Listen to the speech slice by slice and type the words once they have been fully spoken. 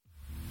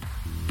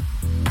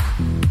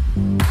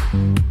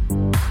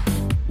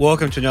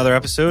Welcome to another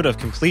episode of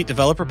Complete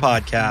Developer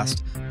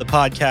Podcast, the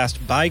podcast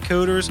by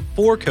coders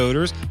for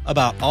coders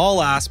about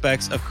all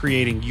aspects of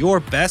creating your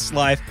best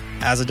life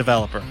as a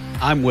developer.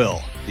 I'm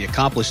Will, the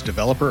accomplished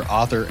developer,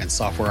 author, and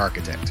software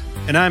architect.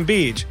 And I'm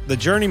Beej, the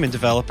journeyman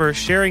developer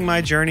sharing my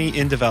journey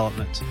in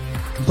development.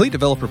 Complete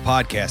Developer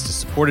Podcast is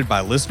supported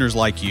by listeners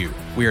like you.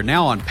 We are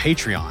now on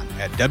Patreon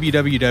at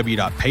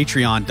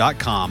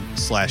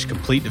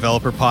www.patreon.com/Complete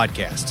Developer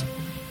Podcast.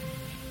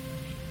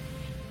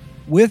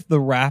 With the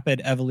rapid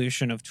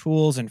evolution of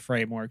tools and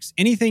frameworks,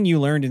 anything you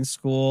learned in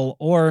school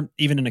or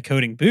even in a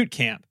coding boot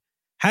camp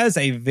has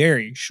a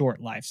very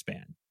short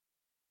lifespan.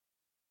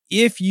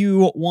 If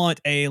you want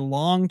a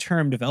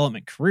long-term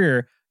development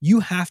career,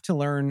 you have to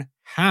learn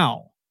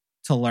how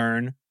to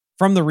learn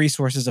from the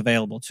resources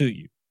available to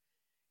you.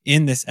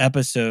 In this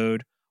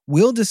episode,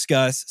 we'll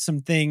discuss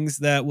some things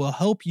that will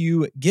help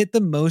you get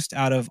the most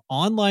out of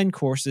online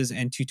courses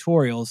and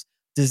tutorials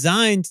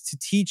designed to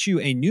teach you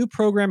a new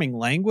programming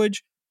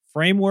language,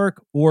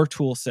 framework, or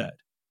tool set.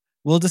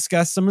 We'll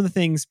discuss some of the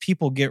things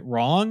people get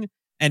wrong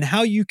and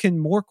how you can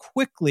more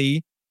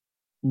quickly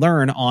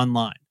learn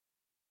online.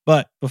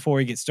 But before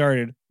we get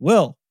started,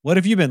 Will, what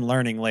have you been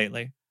learning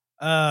lately?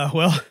 I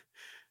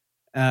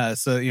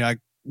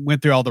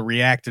went through all the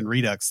React and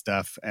Redux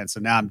stuff, and so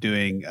now I'm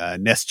doing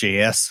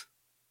Nest.js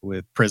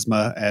with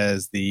Prisma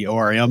as the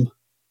ORM.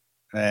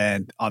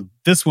 And on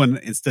this one,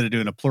 instead of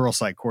doing a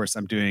Pluralsight course,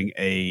 I'm doing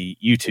a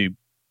YouTube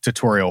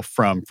tutorial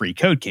from Free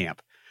Code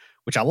Camp,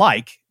 which I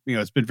like.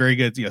 It's been very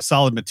good,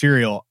 solid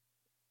material,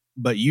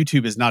 but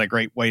YouTube is not a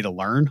great way to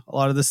learn a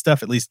lot of this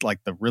stuff, at least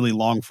like the really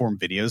long form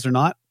videos are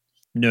not.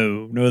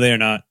 No, they're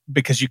not.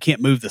 Because you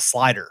can't move the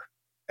slider.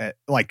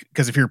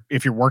 Because if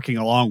you're working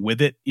along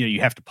with it, you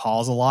have to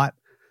pause a lot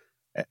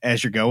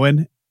as you're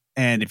going.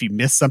 And if you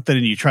miss something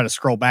and you try to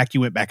scroll back,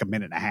 you went back a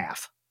minute and a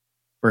half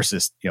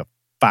versus,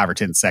 5 or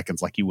 10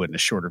 seconds like you would in a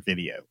shorter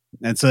video.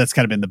 And so that's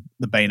kind of been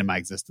the bane of my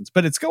existence,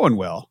 but it's going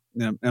well.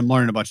 I'm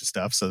learning a bunch of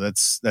stuff. So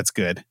that's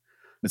good.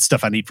 It's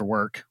stuff I need for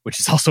work, which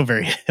is also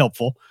very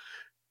helpful.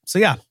 So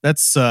yeah,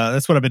 that's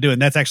what I've been doing.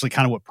 That's actually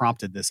kind of what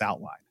prompted this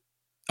outline.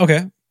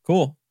 Okay,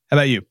 cool. How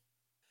about you?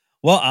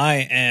 Well,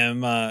 I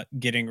am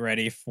getting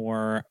ready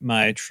for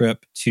my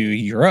trip to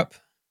Europe.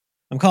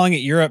 I'm calling it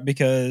Europe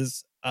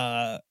because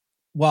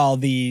while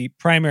the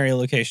primary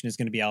location is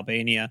going to be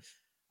Albania,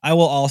 I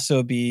will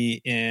also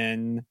be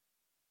in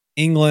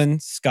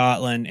England,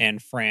 Scotland,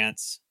 and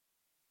France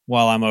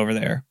while I'm over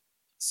there.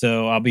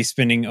 So I'll be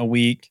spending a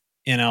week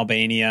in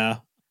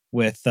Albania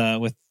with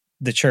the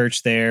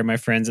church there, my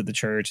friends at the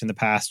church and the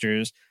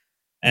pastors.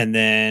 And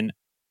then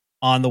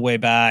on the way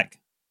back,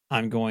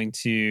 I'm going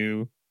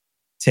to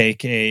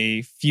take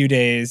a few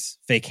days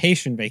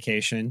vacation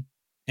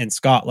in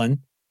Scotland.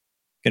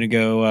 Going to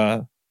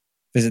go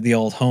visit the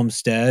old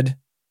homestead,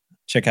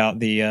 check out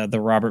the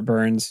Robert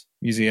Burns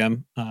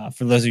Museum.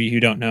 For those of you who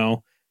don't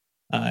know,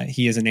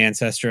 he is an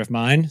ancestor of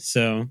mine.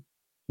 So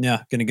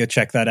yeah, going to go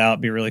check that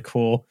out. Be really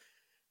cool.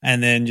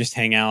 And then just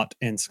hang out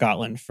in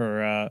Scotland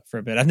for a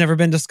bit. I've never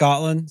been to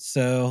Scotland,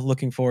 so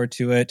looking forward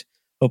to it.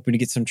 Hoping to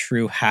get some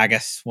true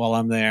haggis while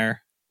I'm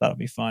there. That'll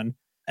be fun.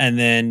 And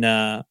then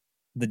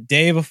the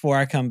day before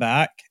I come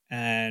back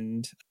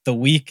and the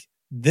week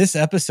this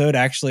episode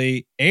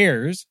actually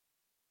airs,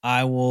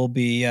 I will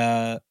be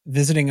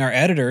visiting our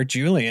editor,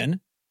 Julian,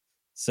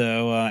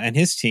 and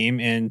his team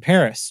in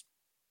Paris.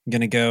 I'm going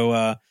to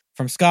go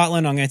from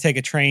Scotland. I'm going to take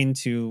a train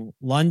to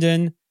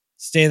London,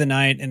 stay the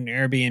night in an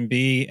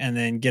Airbnb, and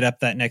then get up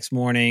that next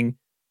morning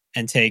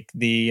and take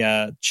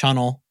the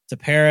Channel to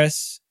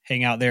Paris,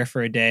 hang out there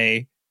for a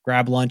day,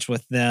 grab lunch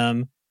with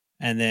them,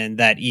 and then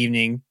that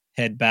evening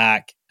head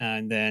back,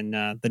 and then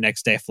the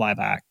next day fly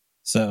back.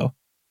 So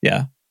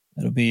yeah,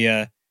 it'll be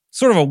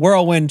sort of a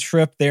whirlwind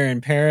trip there in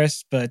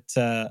Paris, but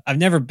I've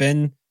never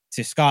been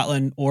to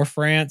Scotland or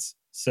France,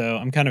 so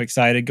I'm kind of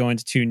excited going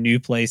to two new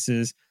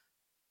places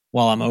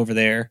while I'm over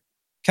there.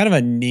 Kind of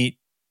a neat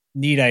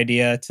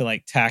idea to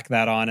tack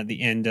that on at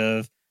the end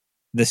of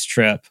this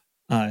trip,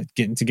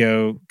 getting to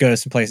go to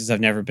some places I've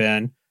never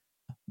been.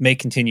 May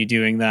continue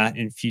doing that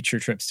in future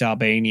trips to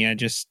Albania,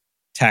 just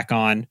tack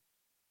on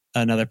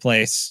another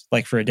place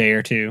for a day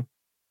or two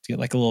to get a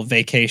little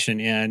vacation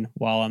in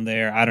while I'm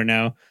there. I don't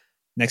know.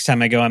 Next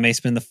time I go, I may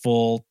spend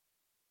the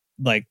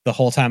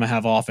whole time I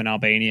have off in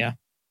Albania.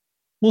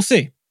 We'll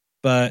see.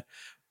 But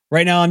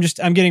right now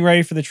I'm getting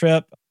ready for the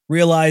trip,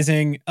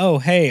 realizing, oh,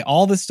 hey,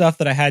 all the stuff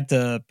that I had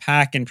to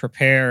pack and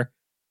prepare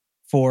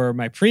for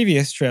my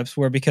previous trips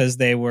were because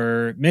they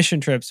were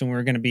mission trips and we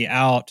were going to be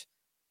out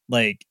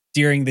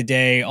during the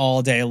day,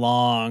 all day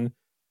long,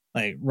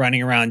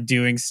 running around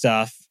doing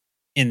stuff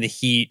in the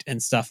heat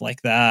and stuff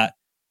like that.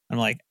 I'm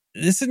like,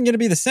 this isn't going to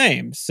be the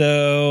same.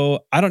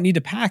 So I don't need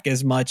to pack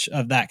as much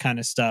of that kind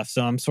of stuff.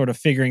 So I'm sort of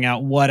figuring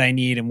out what I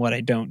need and what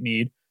I don't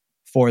need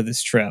for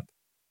this trip.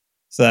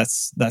 So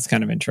that's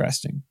kind of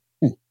interesting.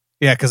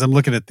 Yeah, because I'm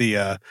looking at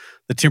the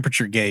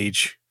temperature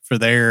gauge for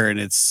there, and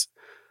it's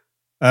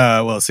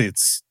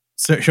it's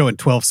showing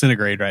 12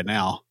 centigrade right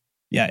now.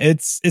 Yeah,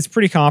 it's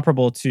pretty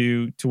comparable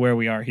to where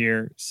we are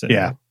here. So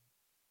yeah,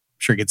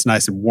 sure it gets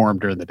nice and warm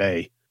during the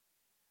day.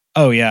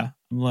 Oh yeah.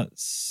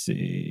 Let's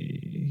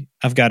see.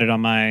 I've got it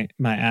on my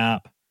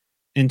app.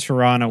 In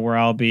Toronto, where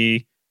I'll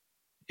be,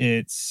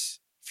 it's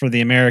for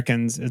the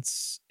Americans,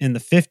 it's in the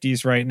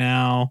 50s right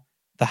now.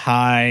 The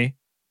high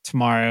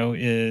tomorrow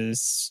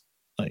is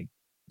like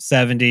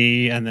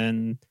 70, and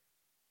then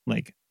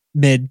like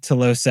mid to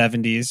low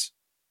 70s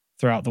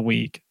throughout the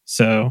week.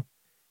 So,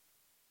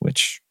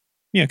 which,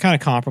 kind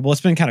of comparable. It's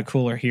been kind of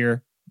cooler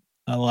here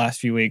the last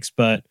few weeks,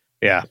 but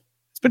yeah,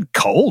 it's been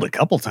cold a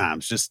couple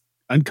times, just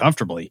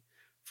uncomfortably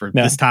for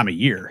this time of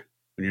year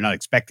when you're not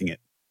expecting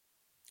it.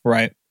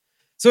 Right.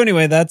 So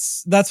anyway,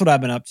 that's what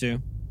I've been up to.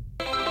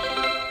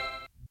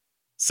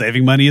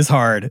 Saving money is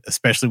hard,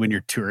 especially when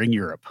you're touring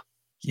Europe.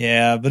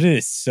 Yeah, but it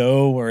is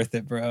so worth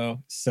it,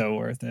 bro. So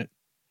worth it.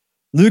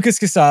 Lucas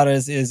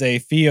Casadas is a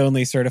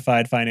fee-only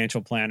certified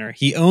financial planner.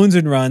 He owns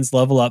and runs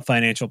Level Up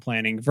Financial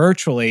Planning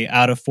virtually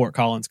out of Fort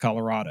Collins,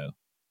 Colorado.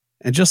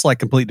 And just like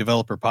Complete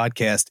Developer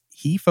Podcast,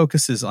 he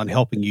focuses on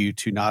helping you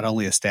to not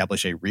only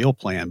establish a real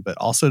plan, but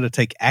also to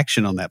take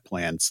action on that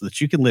plan so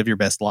that you can live your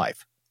best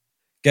life.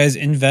 Guys,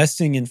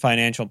 investing in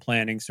financial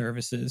planning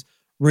services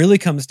really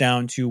comes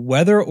down to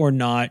whether or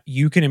not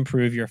you can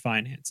improve your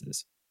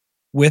finances.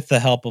 With the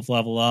help of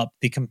Level Up,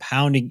 the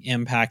compounding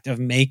impact of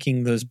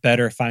making those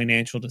better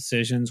financial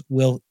decisions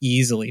will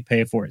easily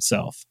pay for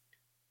itself.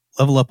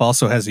 Level Up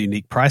also has a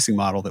unique pricing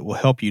model that will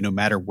help you no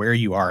matter where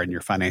you are in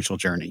your financial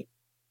journey.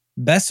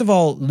 Best of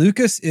all,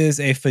 Lucas is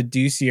a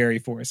fiduciary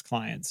for his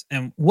clients.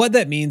 And what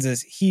that means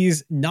is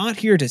he's not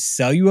here to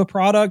sell you a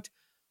product,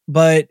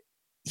 but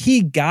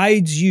he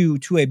guides you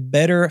to a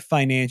better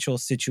financial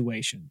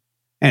situation.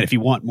 And if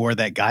you want more of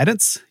that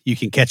guidance, you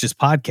can catch his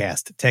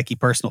podcast, Techie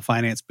Personal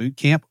Finance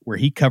Bootcamp, where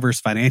he covers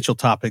financial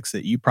topics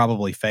that you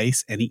probably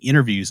face, and he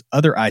interviews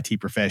other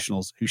IT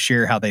professionals who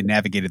share how they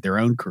navigated their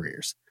own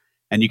careers.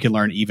 And you can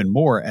learn even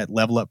more at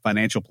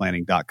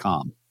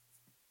levelupfinancialplanning.com.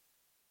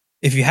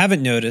 If you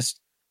haven't noticed,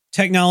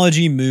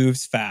 technology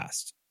moves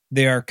fast.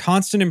 There are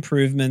constant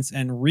improvements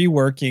and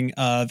reworking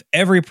of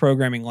every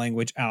programming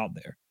language out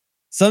there.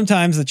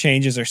 Sometimes the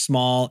changes are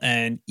small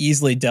and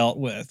easily dealt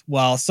with,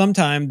 while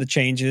sometimes the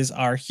changes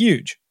are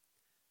huge.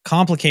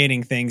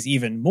 Complicating things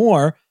even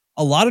more,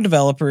 a lot of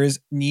developers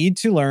need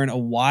to learn a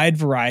wide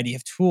variety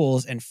of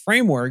tools and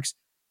frameworks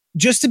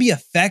just to be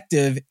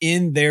effective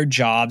in their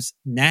jobs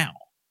now.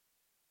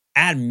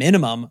 At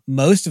minimum,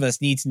 most of us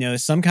need to know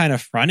some kind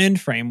of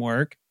front-end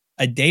framework,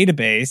 a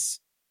database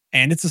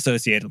and its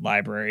associated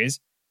libraries,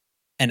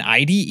 an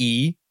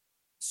IDE,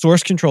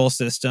 source control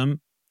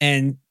system,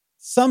 and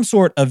some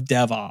sort of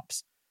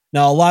DevOps.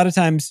 Now, a lot of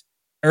times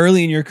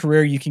early in your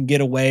career, you can get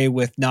away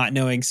with not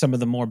knowing some of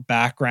the more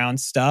background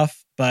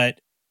stuff,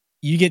 but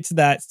you get to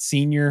that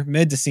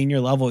mid to senior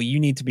level, you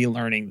need to be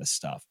learning this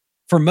stuff.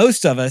 For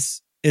most of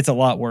us, it's a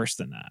lot worse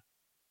than that.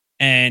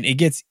 And it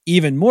gets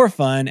even more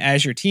fun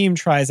as your team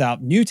tries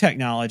out new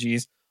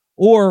technologies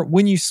or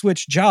when you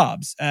switch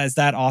jobs, as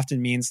that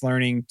often means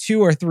learning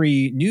 2 or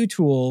 3 new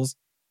tools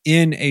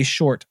in a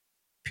short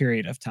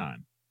period of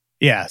time.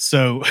 Yeah.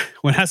 So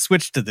when I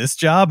switched to this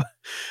job,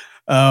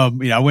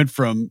 I went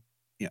from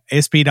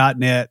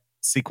ASP.NET,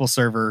 SQL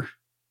Server,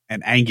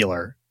 and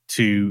Angular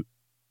to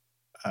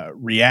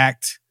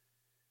React,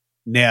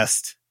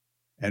 Nest,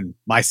 and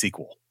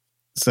MySQL.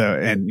 So,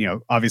 and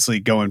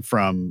obviously going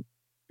from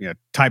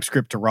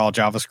TypeScript to raw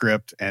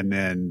JavaScript, and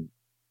then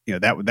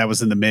that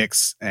was in the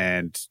mix,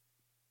 and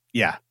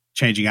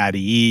changing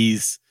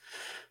IDEs.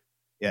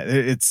 Yeah,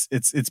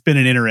 it's been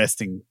an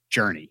interesting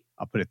journey.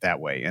 I'll put it that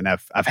way. And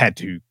I've had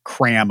to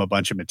cram a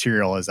bunch of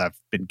material as I've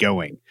been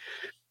going.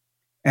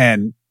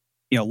 And,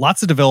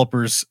 lots of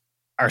developers,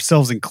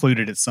 ourselves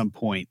included at some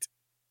point,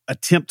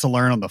 attempt to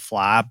learn on the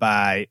fly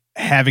by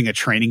having a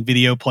training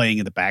video playing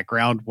in the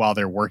background while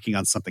they're working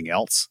on something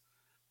else.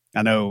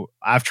 I know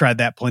I've tried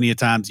that plenty of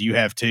times. You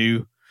have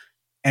too.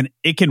 And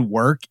it can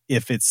work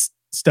if it's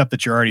stuff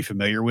that you're already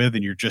familiar with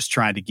and you're just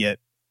trying to get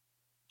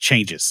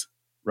changes.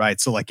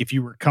 Right. So like if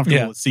you were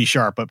comfortable with C#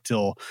 up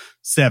till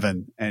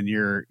 7 and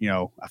you're,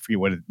 I forget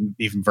what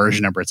even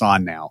version number it's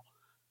on now,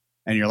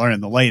 and you're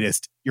learning the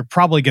latest, you're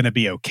probably going to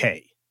be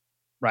okay.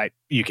 Right.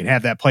 You can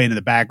have that playing in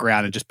the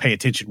background and just pay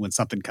attention when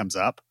something comes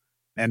up.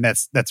 And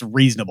that's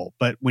reasonable.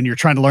 But when you're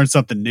trying to learn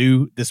something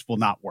new, this will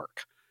not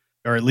work,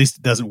 or at least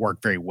it doesn't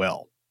work very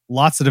well.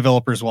 Lots of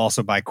developers will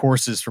also buy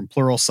courses from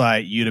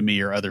Pluralsight,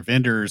 Udemy, or other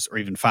vendors, or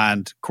even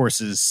find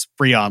courses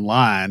free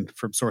online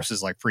from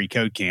sources like Free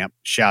Code Camp.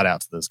 Shout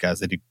out to those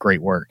guys. They do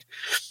great work.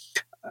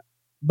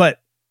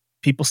 But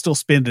people still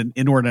spend an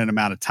inordinate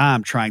amount of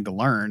time trying to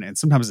learn, and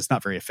sometimes it's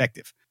not very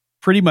effective.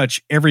 Pretty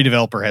much every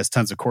developer has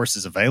tons of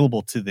courses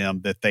available to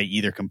them that they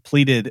either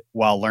completed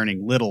while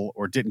learning little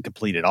or didn't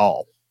complete at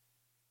all.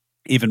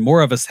 Even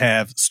more of us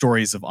have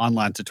stories of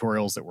online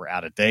tutorials that were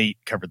out of date,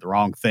 covered the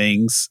wrong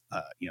things.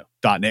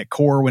 .NET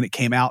Core, when it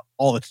came out,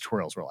 all the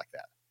tutorials were like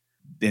that.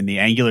 Then the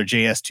Angular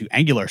JS to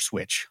Angular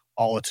switch,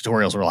 all the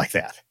tutorials were like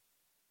that.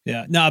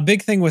 Yeah. Now, a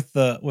big thing with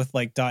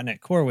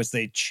 .NET Core was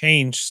they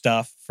changed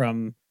stuff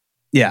from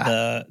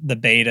the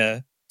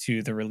beta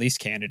to the release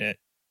candidate.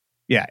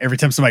 Yeah, every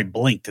time somebody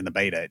blinked in the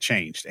beta, it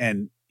changed.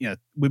 And,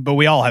 but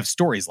we all have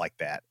stories like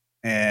that.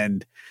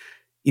 And,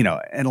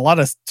 and a lot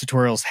of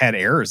tutorials had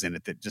errors in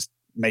it that just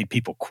made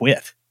people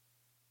quit.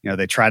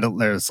 They try to,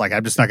 it's like,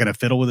 I'm just not going to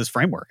fiddle with this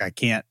framework. I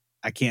can't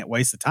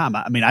waste the time.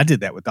 I mean, I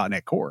did that with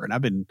 .NET Core, and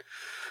I've been,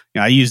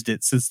 I used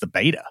it since the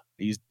beta.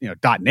 I used,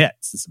 .NET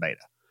since the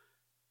beta.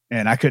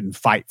 And I couldn't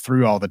fight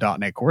through all the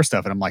 .NET Core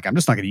stuff. And I'm like, I'm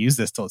just not going to use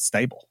this till it's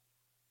stable.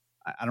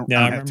 I don't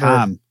have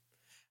time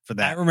for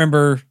that. I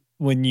remember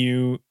when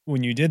you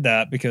did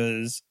that,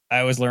 because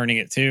I was learning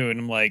it too. And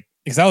I'm like,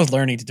 because I was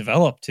learning to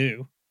develop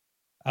too.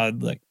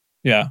 I'd like,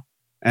 yeah.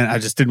 And I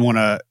just didn't want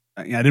to,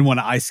 I didn't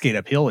want to ice skate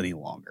uphill any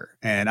longer.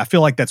 And I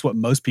feel like that's what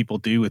most people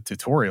do with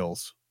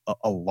tutorials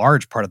a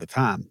large part of the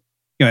time.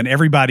 And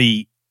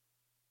everybody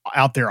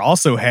out there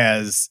also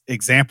has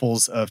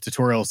examples of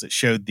tutorials that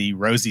showed the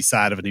rosy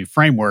side of a new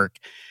framework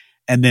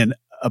and then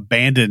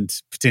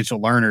abandoned potential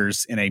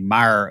learners in a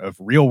mire of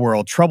real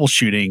world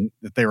troubleshooting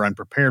that they were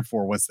unprepared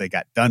for once they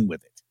got done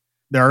with it.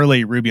 The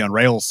early Ruby on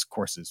Rails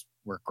courses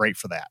were great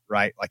for that,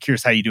 right? Like,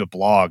 here's how you do a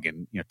blog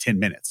in 10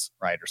 minutes,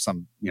 right? Or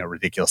some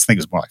ridiculous thing. It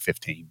was more like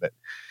 15, but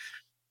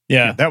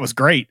yeah, that was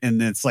great.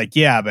 And then it's like,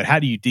 yeah, but how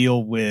do you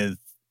deal with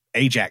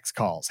Ajax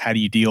calls? How do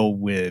you deal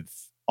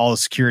with all the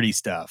security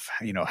stuff?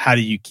 How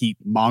do you keep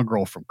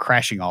Mongrel from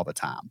crashing all the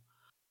time?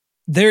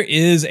 There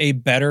is a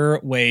better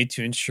way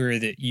to ensure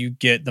that you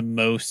get the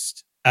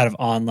most out of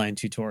online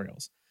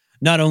tutorials.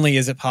 Not only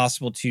is it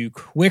possible to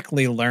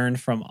quickly learn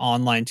from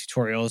online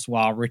tutorials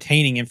while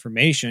retaining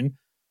information,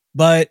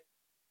 but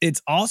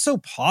it's also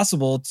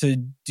possible to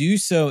do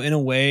so in a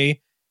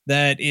way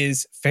that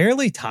is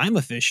fairly time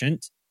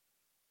efficient,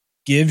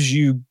 gives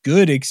you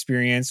good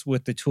experience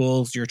with the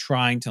tools you're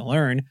trying to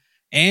learn,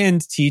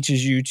 and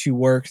teaches you to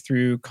work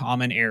through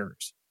common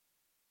errors.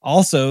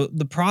 Also,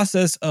 the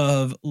process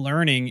of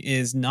learning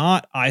is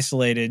not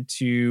isolated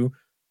to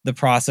the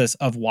process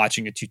of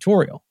watching a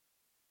tutorial.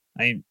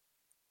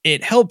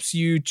 It helps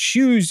you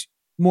choose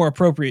more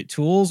appropriate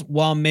tools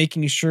while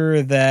making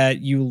sure that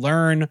you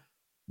learn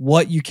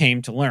what you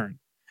came to learn.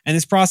 And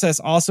this process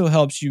also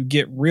helps you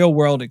get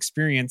real-world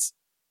experience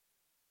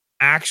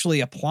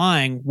actually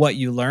applying what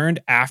you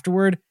learned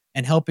afterward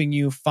and helping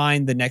you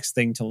find the next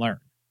thing to learn.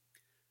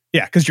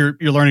 Yeah, because your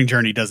learning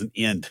journey doesn't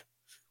end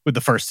with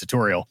the first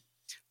tutorial.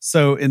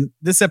 So in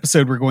this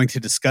episode, we're going to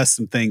discuss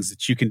some things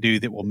that you can do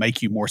that will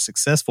make you more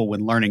successful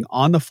when learning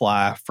on the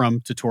fly from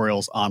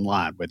tutorials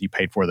online, whether you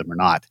paid for them or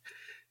not.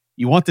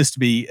 You want this to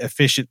be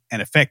efficient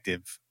and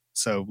effective.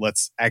 So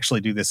let's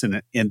actually do this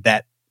in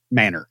that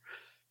manner.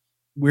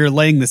 We're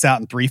laying this out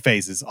in 3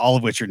 phases, all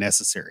of which are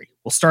necessary.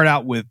 We'll start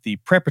out with the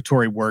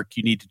preparatory work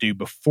you need to do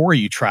before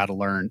you try to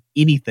learn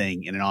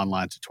anything in an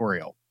online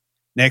tutorial.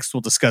 Next,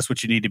 we'll discuss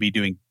what you need to be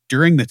doing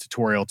during the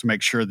tutorial to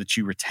make sure that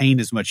you retain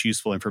as much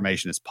useful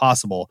information as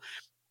possible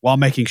while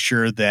making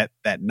sure that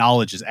that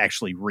knowledge is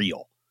actually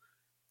real.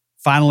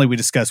 Finally, we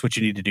discuss what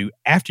you need to do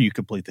after you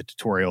complete the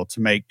tutorial to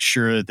make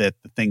sure that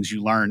the things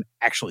you learn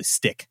actually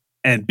stick.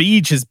 And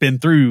Beej has been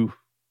through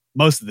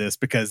most of this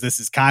because this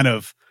is kind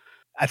of,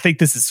 I think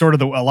this is sort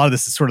of a lot of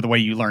this is sort of the way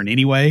you learn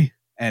anyway.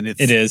 And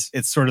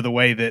it's sort of the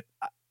way that,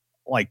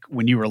 like,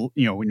 when you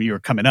were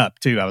coming up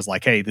too, I was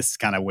like, hey, this is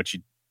kind of what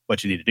you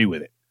need to do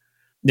with it.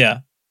 Yeah.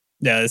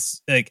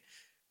 It's like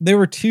there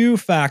were 2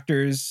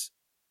 factors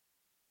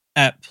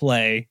at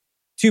play,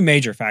 2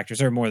 major factors.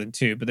 There are more than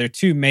 2, but there are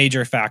 2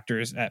 major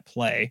factors at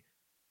play.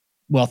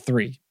 Well,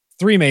 3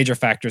 major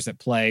factors at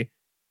play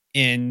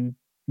in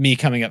me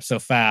coming up so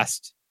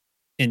fast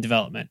in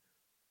development.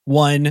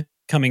 One,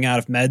 coming out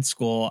of med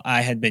school,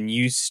 I had been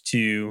used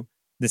to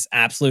this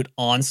absolute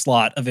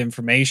onslaught of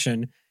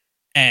information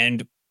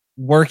and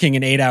working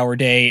an 8-hour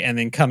day and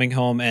then coming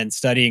home and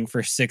studying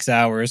for 6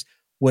 hours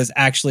was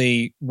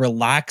actually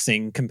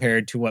relaxing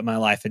compared to what my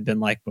life had been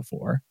like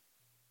before.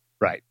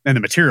 Right. And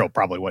the material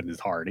probably wasn't as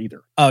hard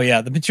either. Oh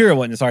yeah, the material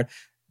wasn't as hard.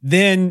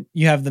 Then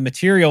you have the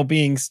material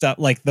being stuff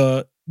like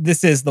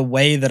this is the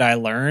way that I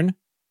learn.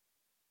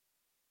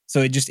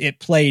 So it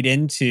played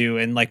into,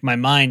 and like my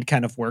mind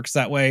kind of works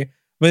that way.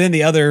 But then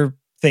the other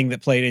thing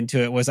that played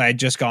into it was I had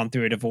just gone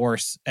through a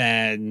divorce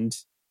and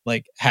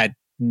like had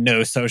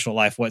no social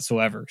life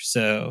whatsoever.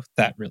 So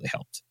that really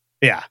helped.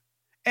 Yeah.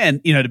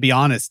 And, to be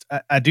honest,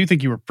 I do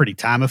think you were pretty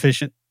time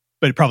efficient,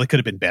 but it probably could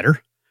have been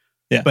better.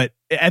 Yeah. But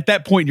at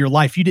that point in your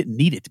life, you didn't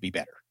need it to be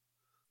better.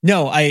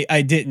 No,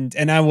 I didn't.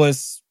 And I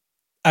was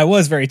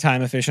very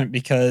time efficient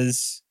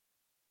because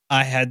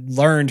I had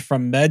learned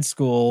from med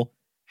school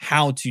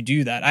how to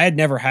do that. I had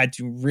never had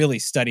to really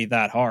study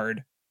that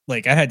hard.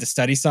 Like I had to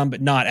study some,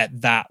 but not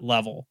at that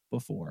level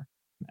before.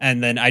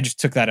 And then I just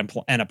took that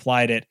and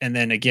applied it. And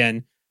then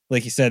again,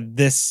 like you said,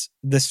 this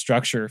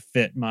structure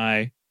fit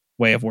my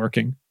way of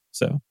working.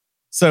 So,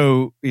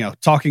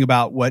 talking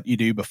about what you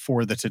do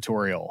before the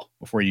tutorial,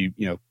 before you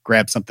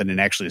grab something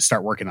and actually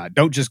start working on it.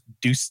 Don't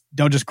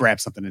just grab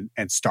something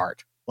and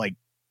start. Like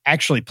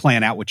actually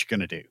plan out what you're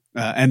going to do.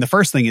 And the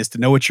first thing is to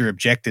know what your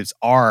objectives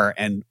are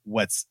and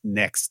what's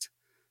next.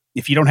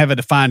 If you don't have a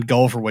defined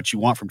goal for what you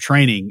want from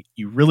training,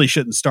 you really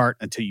shouldn't start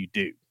until you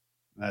do.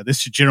 This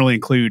should generally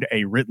include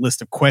a written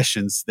list of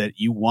questions that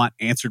you want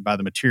answered by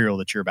the material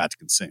that you're about to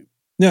consume.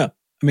 Yeah.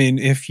 I mean,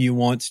 if you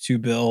want to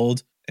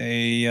build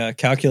a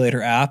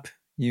calculator app,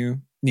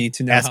 you need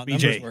to know Ask how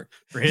BJ numbers work.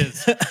 For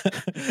his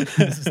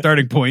as a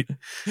starting point.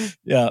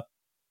 Yeah.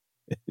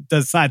 It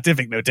does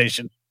scientific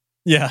notation.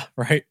 Yeah,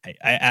 right.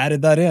 I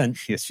added that in.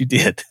 Yes, you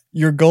did.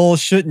 Your goal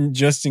shouldn't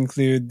just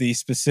include the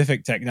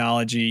specific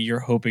technology you're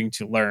hoping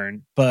to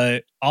learn,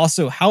 but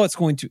also how it's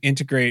going to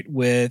integrate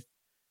with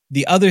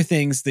the other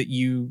things that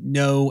you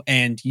know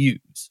and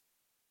use.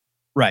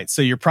 Right.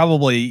 So you're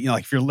probably,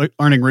 like if you're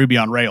learning Ruby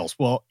on Rails,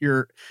 well,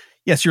 you're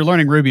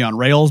learning Ruby on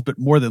Rails, but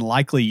more than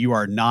likely you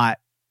are not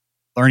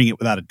learning it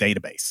without a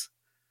database.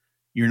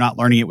 You're not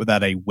learning it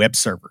without a web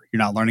server.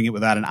 You're not learning it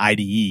without an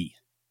IDE.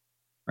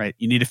 Right.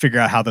 You need to figure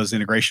out how those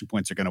integration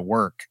points are going to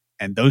work.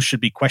 And those should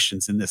be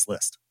questions in this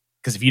list.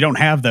 Because if you don't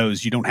have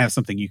those, you don't have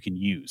something you can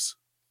use.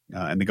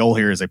 And the goal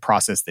here is a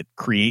process that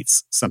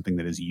creates something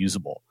that is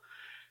usable.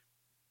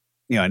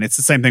 And it's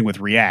the same thing with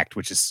React,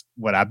 which is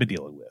what I've been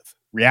dealing with.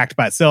 React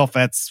by itself,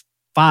 that's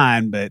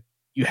fine, but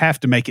you have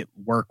to make it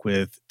work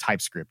with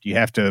TypeScript. You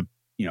have to,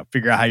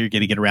 figure out how you're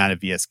going to get around a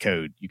VS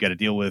Code. You got to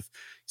deal with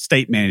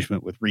state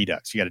management with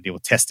Redux. You got to deal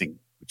with testing,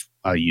 which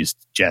I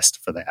used Jest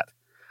for that.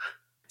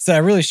 So I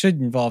really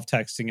should involve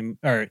testing in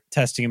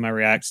my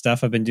React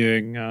stuff. I've been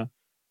doing,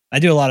 I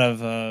do a lot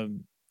of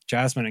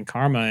Jasmine and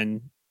Karma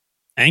and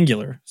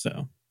Angular.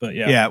 So, but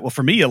yeah. Yeah. Well,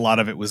 for me, a lot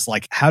of it was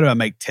like, how do I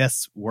make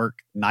tests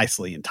work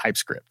nicely in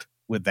TypeScript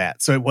with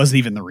that? So it wasn't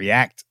even the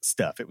React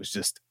stuff. It was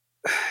just,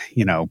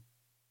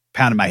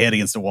 pounding my head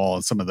against the wall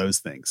on some of those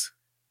things.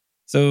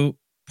 So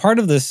part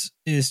of this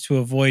is to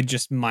avoid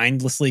just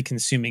mindlessly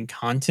consuming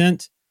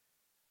content.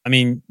 I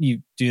mean,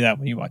 you do that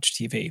when you watch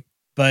TV.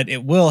 But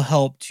it will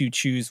help to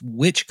choose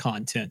which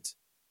content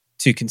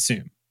to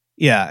consume.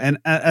 Yeah, and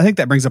I think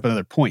that brings up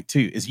another point,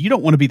 too, is you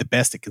don't want to be the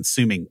best at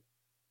consuming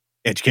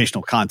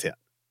educational content.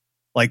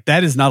 Like,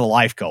 that is not a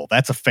life goal.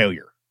 That's a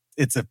failure.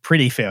 It's a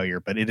pretty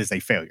failure, but it is a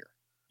failure.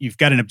 You've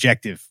got an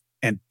objective,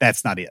 and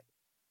that's not it.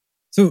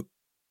 So,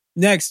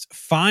 next,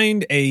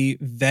 find a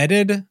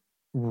vetted,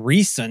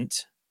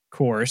 recent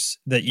course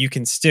that you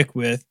can stick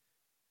with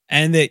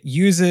and that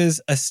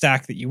uses a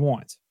stack that you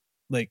want.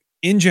 Like,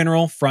 in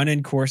general,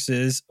 front-end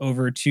courses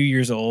over 2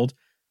 years old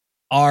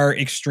are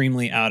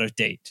extremely out of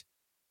date.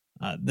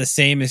 The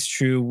same is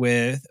true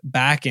with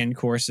back-end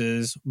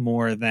courses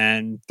more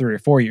than 3 or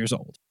 4 years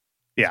old.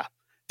 Yeah.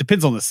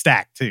 Depends on the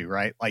stack too,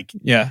 right? Like,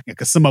 yeah,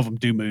 because some of them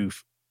do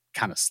move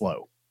kind of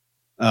slow.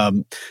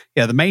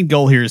 The main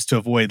goal here is to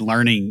avoid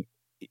learning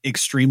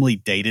extremely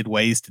dated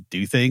ways to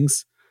do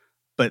things.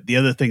 But the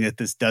other thing that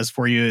this does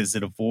for you is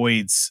it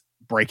avoids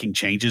breaking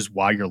changes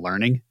while you're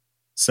learning.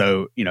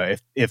 So,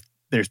 if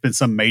there's been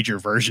some major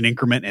version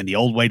increment and the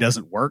old way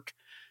doesn't work,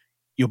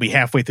 you'll be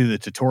halfway through the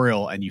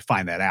tutorial and you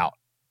find that out.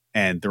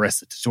 And the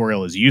rest of the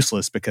tutorial is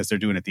useless because they're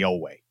doing it the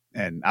old way.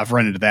 And I've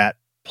run into that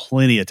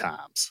plenty of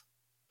times.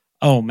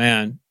 Oh,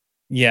 man.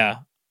 Yeah.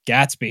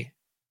 Gatsby.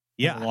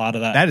 Yeah. A lot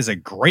of that. That is a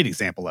great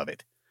example of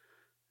it.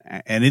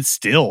 And it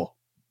still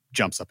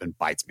jumps up and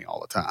bites me all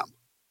the time.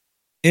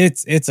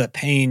 It's a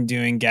pain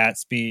doing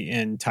Gatsby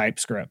in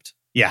TypeScript.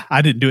 Yeah,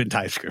 I didn't do it in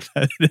TypeScript.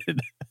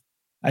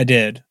 I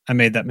did. I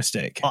made that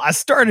mistake. Well, I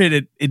started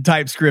it in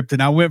TypeScript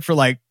and I went for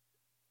like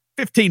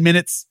 15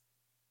 minutes.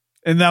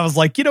 And I was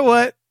like, you know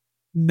what?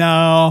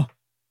 No.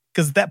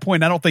 Because at that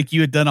point, I don't think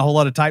you had done a whole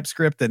lot of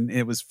TypeScript and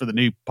it was for the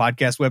new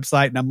podcast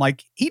website. And I'm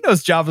like, he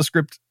knows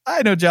JavaScript.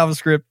 I know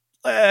JavaScript.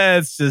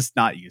 Let's just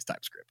not use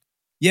TypeScript.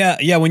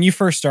 Yeah. When you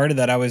first started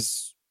that, I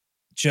was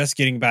just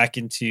getting back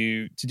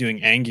into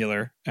doing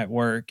Angular at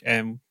work.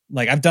 And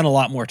like, I've done a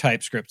lot more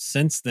TypeScript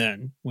since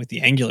then with the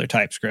Angular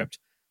TypeScript.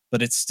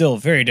 But it's still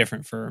very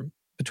different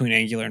between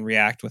Angular and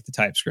React with the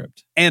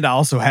TypeScript. And I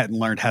also hadn't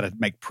learned how to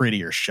make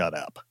pretty or shut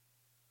up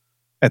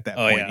at that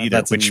point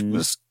either, which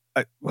was,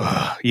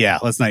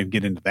 let's not even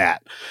get into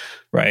that.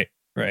 Right.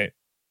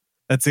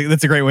 That's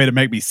a great way to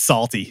make me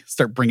salty.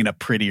 Start bringing up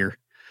prettier.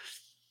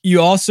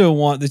 You also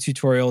want the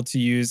tutorial to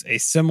use a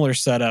similar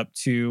setup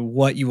to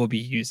what you will be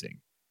using.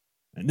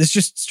 And this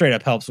just straight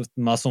up helps with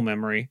muscle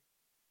memory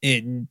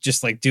in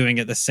just like doing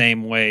it the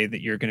same way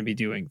that you're going to be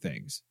doing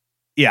things.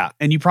 Yeah,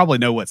 and you probably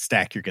know what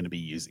stack you're going to be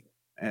using.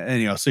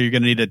 And, so you're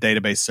going to need a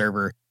database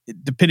server.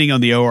 Depending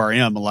on the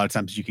ORM, a lot of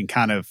times you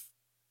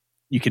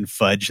can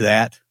fudge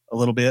that a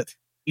little bit.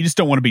 You just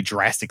don't want to be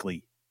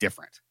drastically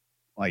different.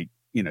 Like,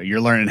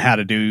 you're learning how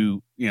to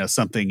do,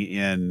 something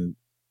in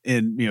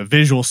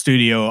Visual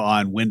Studio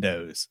on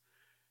Windows.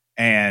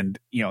 And,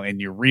 in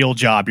your real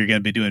job, you're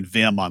going to be doing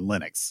Vim on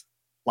Linux.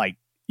 Like,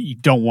 you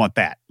don't want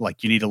that.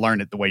 Like, you need to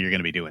learn it the way you're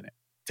going to be doing it.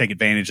 Take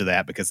advantage of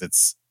that because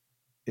it's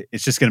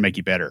just going to make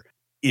you better.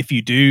 If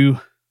you do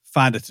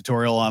find a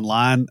tutorial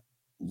online,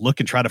 look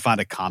and try to find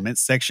a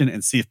comments section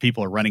and see if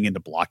people are running into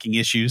blocking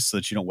issues so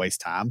that you don't waste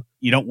time.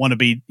 You don't want to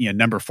be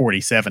number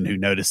 47 who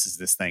notices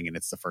this thing and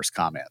it's the first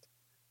comment.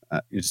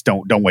 You just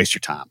don't waste your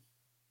time.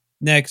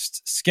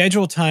 Next,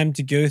 schedule time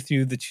to go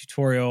through the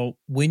tutorial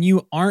when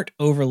you aren't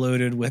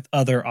overloaded with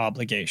other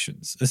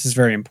obligations. This is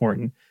very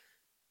important.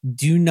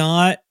 Do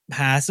not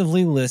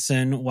passively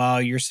listen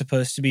while you're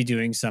supposed to be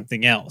doing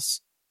something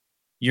else.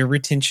 Your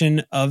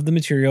retention of the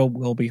material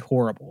will be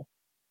horrible.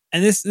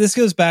 And this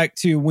goes back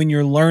to when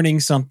you're learning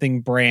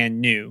something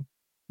brand new.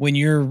 When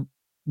you're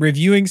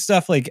reviewing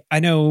stuff, like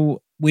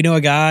we know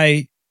a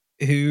guy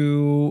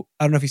who,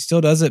 I don't know if he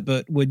still does it,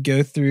 but would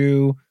go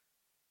through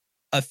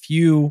a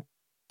few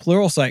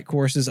Pluralsight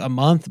courses a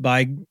month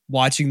by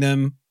watching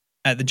them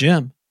at the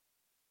gym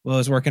while I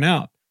was working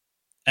out.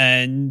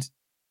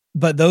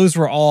 But those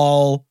were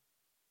all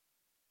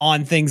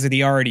on things that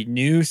he already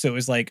knew. So it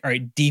was like, all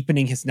right,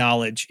 deepening his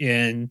knowledge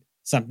in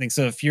something.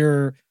 So if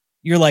you're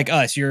like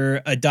us,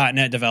 you're a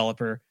 .NET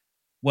developer.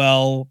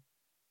 Well,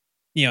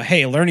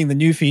 hey, learning the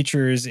new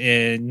features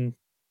in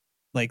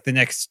like the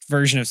next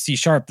version of C#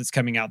 that's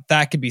coming out,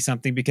 that could be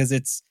something, because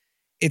it's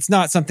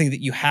not something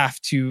that you have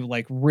to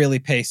like really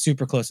pay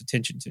super close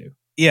attention to.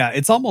 Yeah,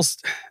 it's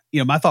almost,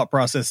 my thought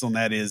process on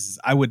that is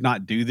I would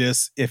not do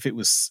this if it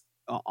was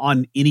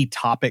on any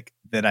topic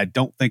that I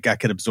don't think I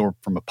could absorb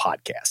from a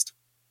podcast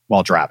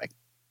while driving.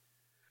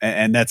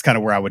 And that's kind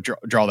of where I would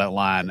draw that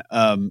line.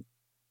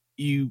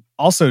 You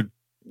also,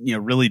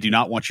 really do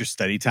not want your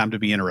study time to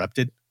be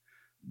interrupted,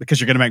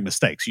 because you're going to make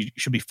mistakes. You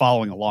should be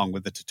following along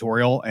with the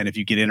tutorial. And if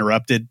you get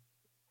interrupted,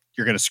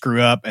 you're going to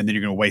screw up, and then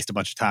you're going to waste a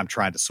bunch of time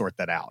trying to sort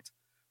that out.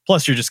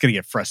 Plus, you're just going to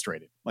get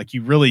frustrated. Like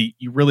you really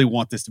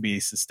want this to be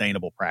a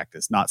sustainable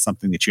practice, not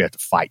something that you have to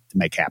fight to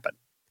make happen.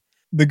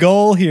 The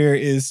goal here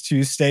is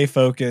to stay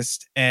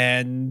focused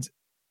and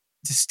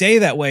to stay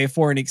that way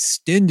for an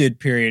extended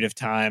period of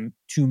time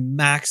to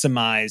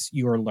maximize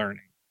your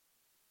learning.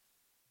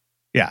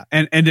 Yeah,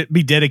 and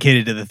be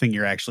dedicated to the thing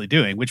you're actually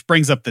doing, which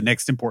brings up the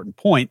next important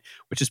point,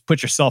 which is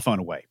put your cell phone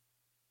away.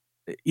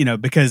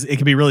 Because it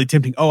can be really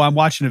tempting. Oh, I'm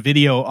watching a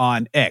video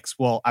on X.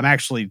 Well, I'm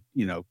actually,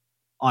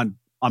 on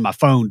my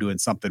phone doing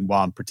something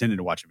while I'm pretending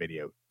to watch a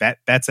video.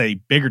 That's a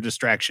bigger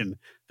distraction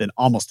than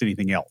almost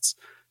anything else.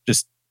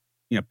 Just,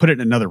 put it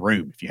in another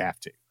room if you have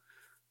to.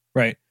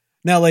 Right.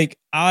 Now, like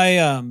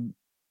I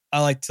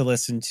like to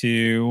listen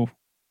to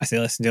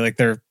like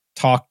their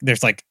talk.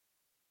 There's like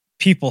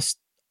people.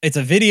 It's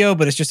a video,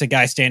 but it's just a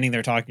guy standing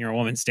there talking or a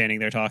woman standing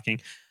there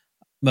talking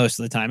most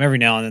of the time. Every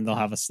now and then they'll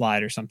have a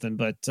slide or something,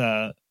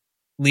 but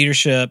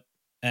leadership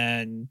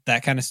and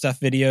that kind of stuff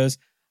videos,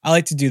 I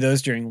like to do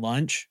those during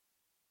lunch,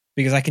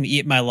 because I can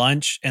eat my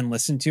lunch and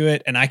listen to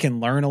it, and I can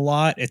learn a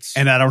lot.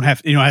 And I don't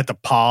have, I have to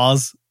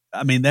pause.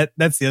 I mean,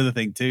 that's the other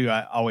thing too.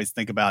 I always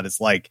think about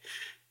is like,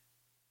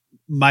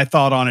 my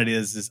thought on it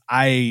is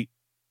I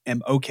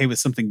am okay with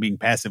something being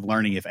passive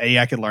learning if A,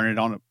 I could learn it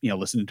on,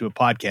 listening to a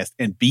podcast,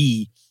 and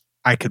B,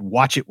 I could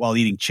watch it while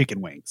eating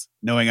chicken wings,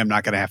 knowing I'm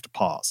not going to have to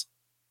pause.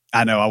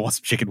 I know I want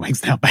some chicken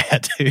wings now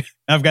bad too.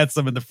 I've got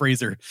some in the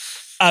freezer.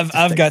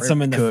 I've got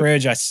some in the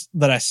fridge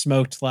that I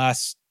smoked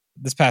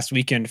this past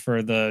weekend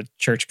for the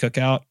church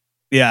cookout.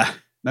 Yeah,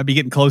 might be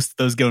getting close to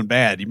those going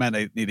bad. You might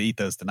need to eat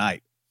those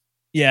tonight.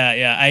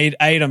 Yeah. I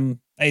ate them.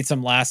 I ate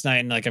some last night,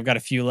 and like I've got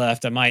a few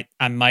left. I might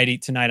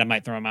eat tonight. I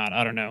might throw them out.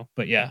 I don't know,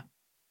 but yeah.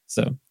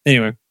 So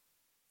anyway,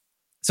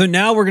 so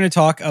now we're going to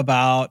talk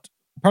about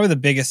probably the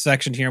biggest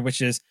section here,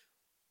 which is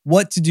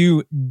what to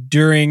do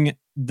during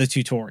the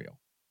tutorial.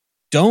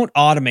 Don't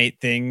automate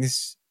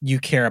things you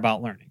care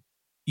about learning.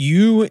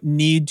 You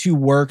need to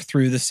work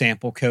through the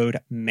sample code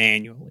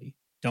manually.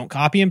 Don't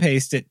copy and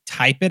paste it.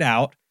 Type it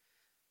out.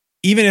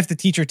 Even if the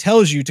teacher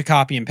tells you to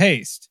copy and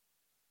paste,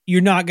 you're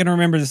not going to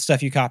remember the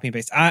stuff you copy and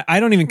paste. I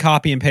don't even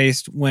copy and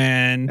paste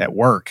when at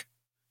work.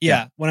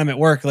 Yeah, when I'm at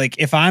work. Like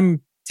if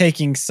I'm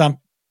taking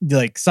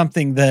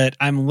something that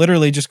I'm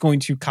literally just going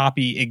to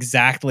copy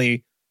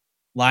exactly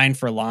line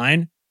for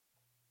line,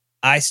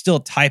 I still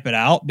type it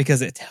out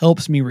because it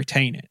helps me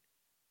retain it.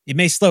 It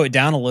may slow it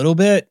down a little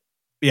bit.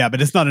 Yeah,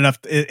 but it's not enough.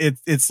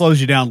 It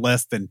slows you down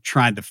less than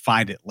trying to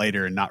find it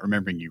later and not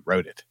remembering you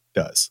wrote it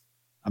does.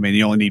 I mean,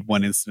 you only need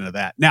one instant of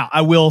that. Now,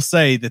 I will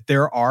say that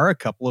there are a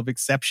couple of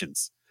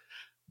exceptions.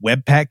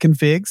 Webpack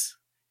configs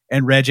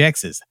and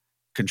regexes.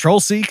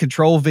 Control-C,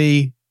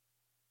 Control-V.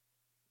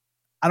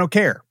 I don't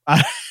care.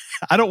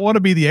 I don't want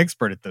to be the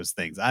expert at those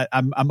things.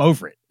 I'm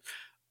over it.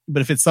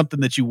 But if it's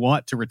something that you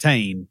want to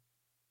retain,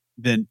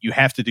 then you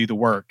have to do the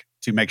work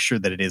to make sure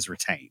that it is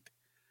retained.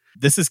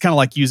 This is kind of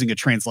like using a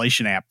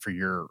translation app for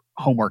your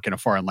homework in a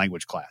foreign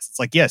language class. It's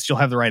like, yes, you'll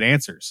have the right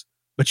answers,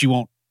 but you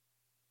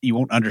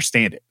won't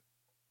understand it.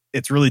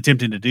 It's really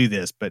tempting to do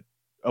this, but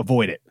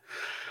avoid it.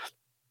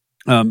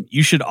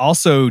 You should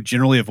also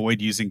generally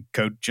avoid using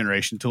code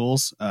generation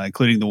tools,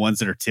 including the ones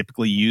that are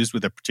typically used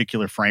with a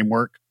particular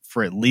framework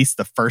for at least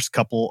the first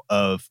couple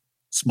of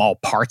small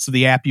parts of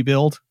the app you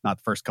build, not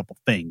the first couple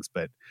things,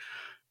 but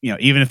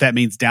even if that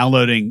means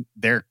downloading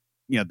their,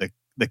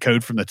 the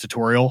code from the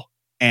tutorial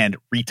and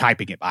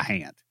retyping it by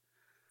hand.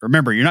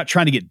 Remember, you're not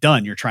trying to get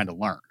done, you're trying to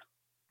learn.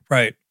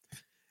 Right.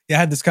 Yeah, I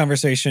had this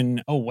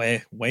conversation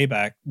way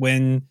back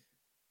when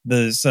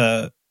those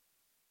some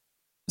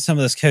of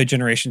those code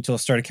generation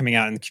tools started coming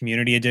out in the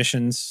community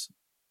editions.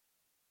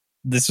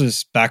 This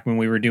was back when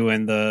we were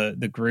doing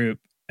the group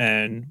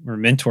and we're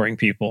mentoring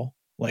people,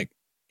 like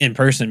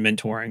in-person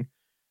mentoring.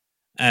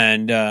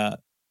 And I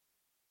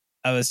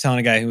was telling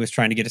a guy who was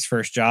trying to get his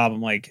first job,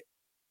 I'm like,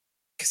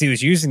 because he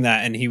was using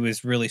that and he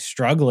was really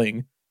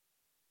struggling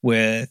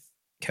with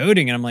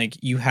coding. And I'm like,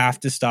 you have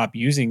to stop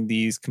using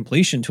these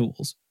completion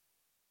tools.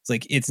 It's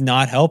like, it's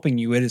not helping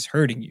you, it is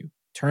hurting you.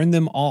 Turn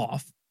them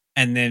off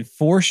and then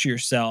force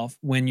yourself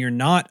when you're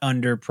not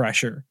under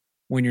pressure,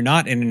 when you're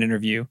not in an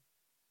interview,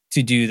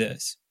 to do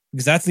this,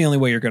 because that's the only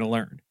way you're going to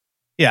learn.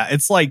 Yeah,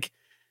 it's like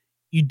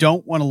you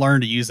don't want to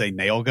learn to use a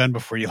nail gun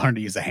before you learn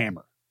to use a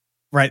hammer,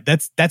 right?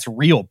 That's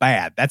real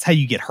bad. That's how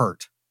you get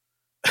hurt.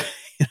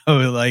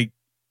 Like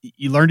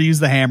you learn to use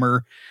the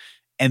hammer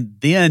and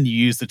then you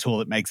use the tool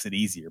that makes it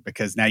easier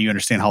because now you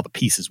understand how the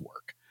pieces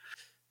work.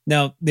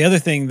 Now, the other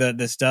thing that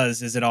this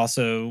does is it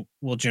also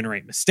will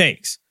generate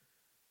mistakes.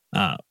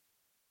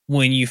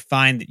 When you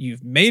find that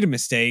you've made a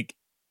mistake,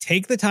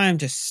 take the time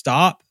to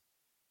stop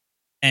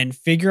and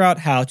figure out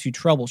how to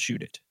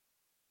troubleshoot it.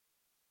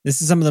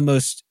 This is some of the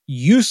most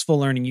useful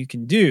learning you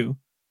can do.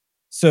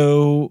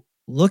 So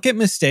look at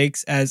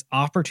mistakes as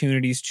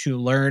opportunities to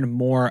learn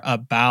more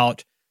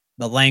about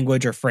the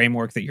language or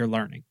framework that you're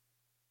learning.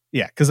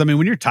 Yeah, because I mean,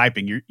 when you're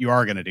typing, you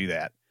are going to do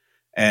that.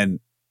 And,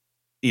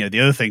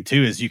 the other thing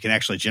too is you can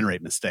actually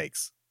generate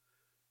mistakes.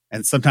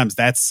 And sometimes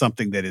that's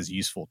something that is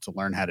useful to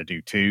learn how to do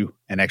too,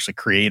 and actually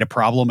create a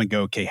problem and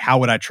go, okay, how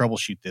would I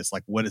troubleshoot this?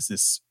 Like, what does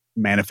this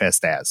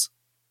manifest as,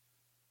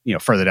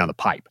 further down the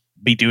pipe?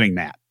 Be doing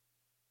that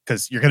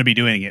because you're going to be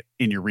doing it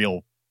in your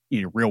real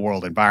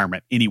world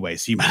environment anyway.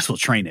 So you might as well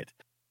train it.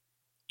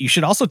 You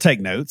should also take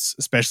notes,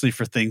 especially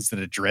for things that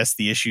address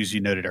the issues you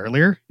noted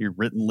earlier, your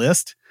written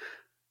list.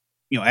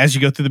 As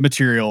you go through the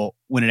material,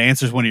 when it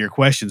answers one of your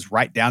questions,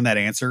 write down that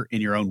answer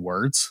in your own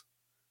words.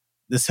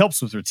 This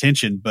helps with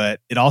retention, but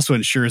it also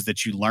ensures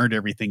that you learned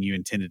everything you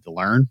intended to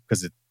learn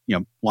because it,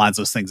 lines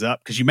those things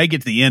up. Because you may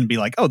get to the end and be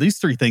like, oh, these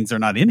 3 things are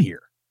not in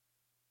here,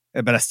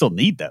 but I still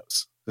need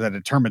those because I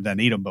determined I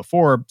need them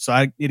before. So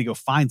I need to go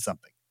find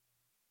something.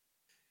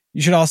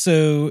 You should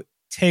also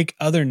take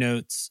other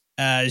notes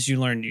as you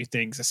learn new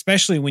things,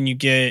 especially when you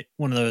get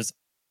one of those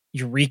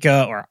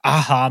eureka or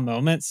aha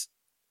moments.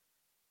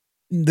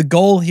 The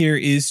goal here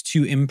is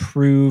to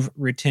improve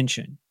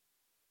retention.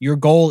 Your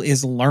goal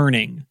is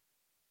learning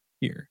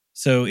here.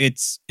 So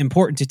it's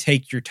important to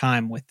take your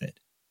time with it.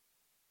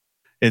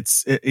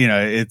 It's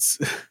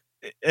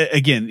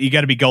again, you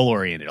got to be goal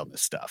oriented on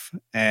this stuff.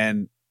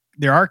 And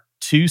there are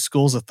 2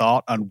 schools of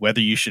thought on whether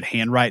you should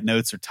handwrite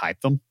notes or type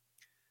them.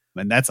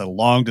 And that's a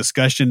long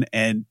discussion.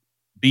 And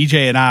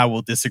BJ and I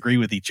will disagree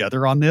with each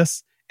other on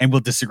this, and we'll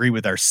disagree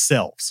with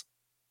ourselves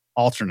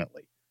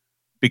alternately,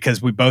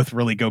 because we both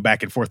really go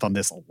back and forth on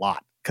this a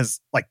lot.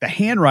 Because like the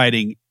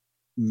handwriting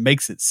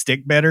makes it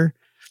stick better,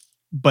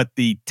 but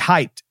the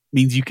typed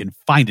means you can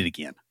find it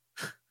again.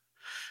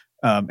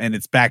 And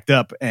it's backed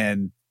up.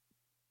 And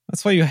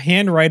that's why you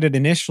handwrite it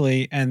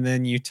initially and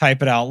then you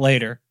type it out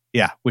later.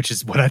 Yeah, which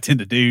is what I tend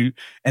to do.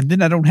 And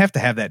then I don't have to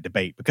have that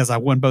debate because I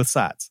won both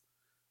sides.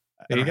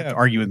 I don't have to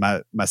argue with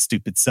my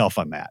stupid self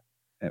on that,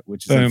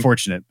 which is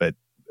unfortunate, but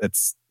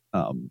it's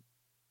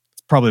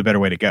probably a better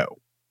way to go.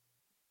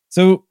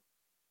 So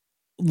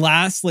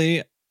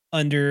lastly,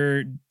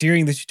 during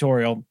the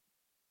tutorial,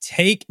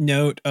 take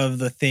note of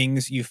the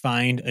things you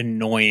find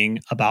annoying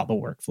about the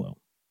workflow.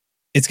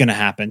 It's going to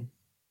happen.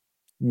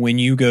 When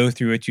you go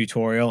through a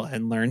tutorial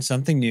and learn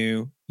something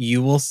new,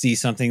 you will see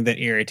something that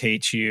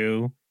irritates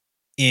you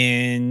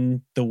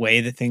in the way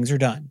that things are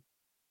done.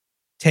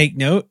 Take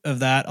note of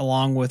that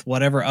along with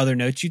whatever other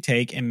notes you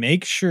take, and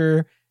make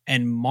sure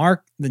and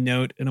mark the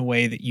note in a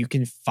way that you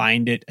can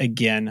find it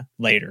again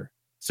later.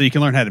 So you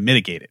can learn how to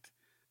mitigate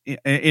it.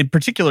 In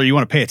particular, you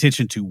want to pay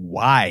attention to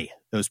why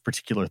those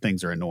particular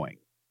things are annoying.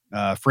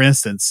 For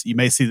instance, you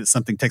may see that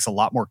something takes a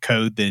lot more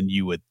code than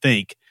you would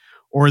think,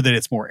 or that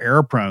it's more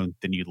error prone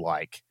than you'd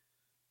like,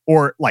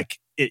 or like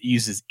it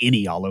uses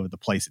any all over the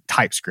place in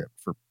TypeScript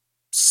for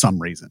some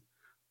reason.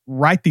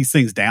 Write these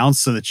things down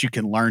so that you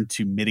can learn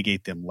to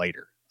mitigate them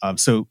later.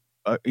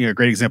 A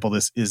great example of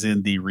this is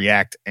in the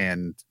React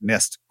and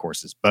Nest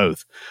courses,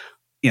 both.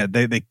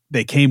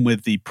 They came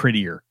with the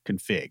prettier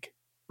config,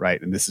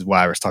 right? And this is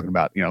why I was talking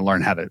about,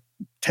 learn how to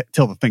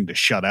tell the thing to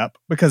shut up,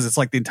 because it's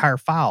like the entire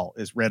file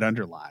is red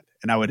underlined,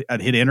 and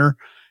I'd hit enter,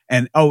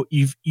 and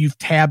you've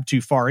tabbed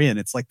too far in.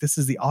 It's like, this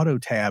is the auto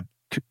tab,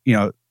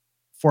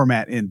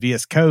 format in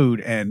VS Code,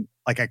 and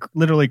like I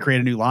literally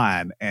create a new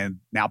line, and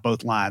now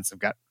both lines have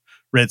got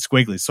red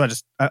squigglies. So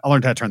I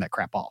learned how to turn that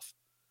crap off,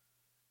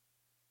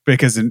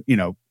 because in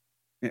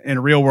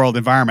a real world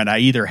environment, I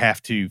either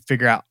have to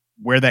figure out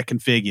where that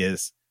config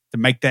is to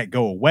make that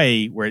go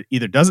away, where it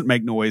either doesn't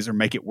make noise, or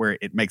make it where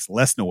it makes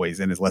less noise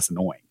and is less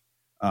annoying.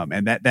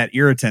 And that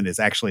irritant is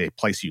actually a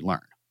place you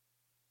learn.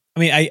 I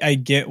mean, I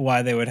get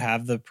why they would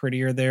have the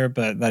prettier there,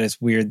 but that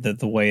is weird that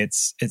the way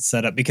it's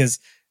set up, because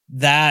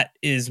that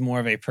is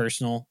more of a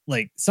personal,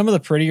 like some of the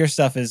prettier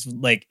stuff is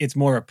like, it's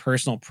more of a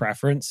personal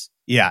preference.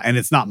 Yeah. And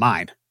it's not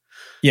mine.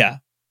 Yeah.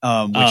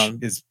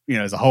 Which is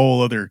a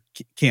whole other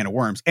can of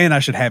worms. And I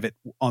should have it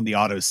on the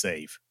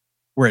autosave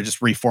where it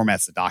just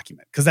reformats the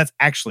document, because that's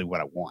actually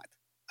what I want.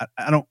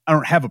 I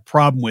don't have a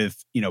problem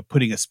with,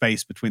 putting a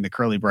space between the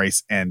curly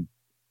brace and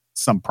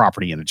some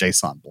property in a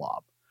JSON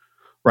blob,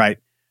 right?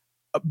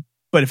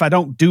 But if I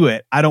don't do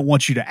it, I don't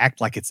want you to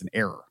act like it's an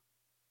error.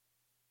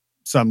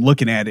 So I'm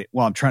looking at it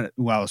while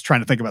I was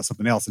trying to think about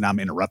something else, and I'm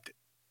interrupted,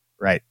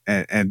 right?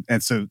 And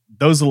so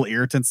those little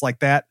irritants like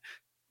that,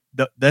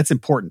 that's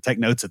important. Take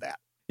notes of that.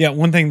 Yeah,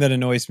 one thing that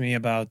annoys me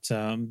about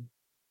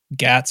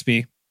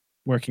Gatsby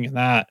working in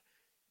that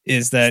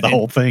is that it's the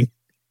whole thing.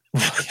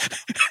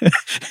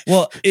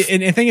 Well,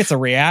 and I think it's a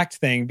React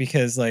thing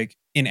because, like,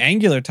 in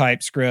Angular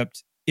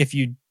TypeScript, if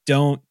you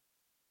don't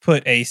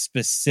put a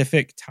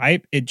specific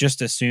type, it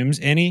just assumes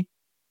any.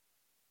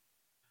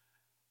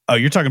 Oh,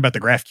 you're talking about the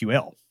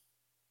GraphQL?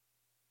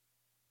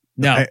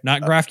 No,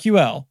 not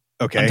GraphQL.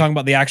 Okay, I'm talking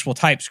about the actual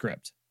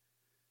TypeScript.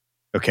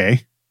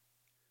 Okay.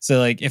 So,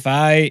 like, if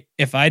I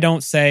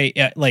don't say,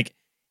 like,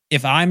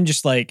 if I'm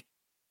just like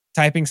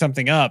typing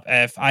something up,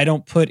 if I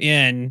don't put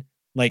in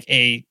like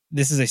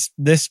this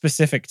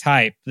specific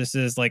type, this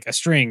is like a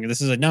string,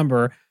 this is a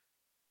number,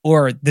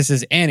 or this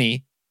is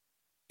any,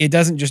 it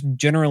doesn't just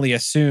generally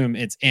assume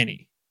it's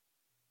any.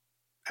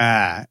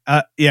 Yeah,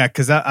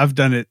 because I've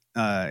done it.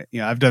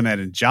 I've done that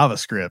in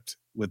JavaScript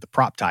with the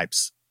prop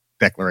types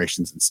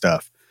declarations and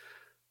stuff.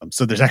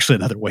 So there's actually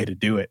another way to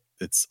do it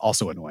that's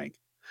also annoying.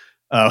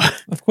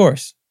 Of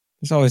course,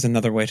 there's always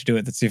another way to do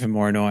it that's even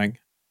more annoying.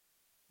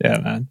 Yeah,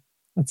 man,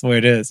 that's the way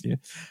it is. Yeah.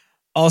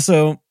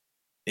 Also,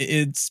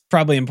 it's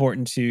probably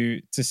important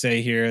to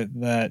say here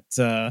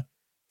that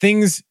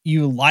things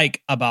you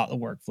like about the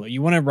workflow,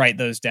 you want to write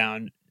those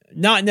down,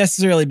 not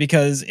necessarily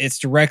because it's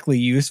directly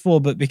useful,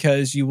 but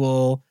because you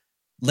will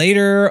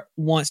later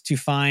want to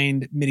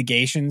find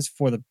mitigations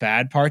for the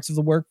bad parts of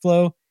the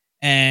workflow,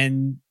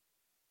 and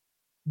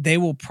they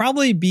will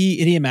probably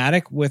be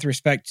idiomatic with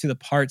respect to the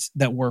parts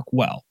that work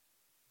well.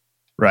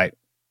 Right.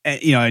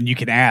 And you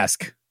can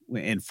ask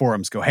in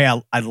forums, go,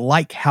 hey, I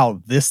like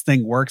how this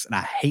thing works and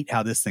I hate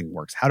how this thing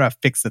works. How do I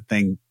fix the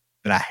thing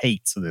that I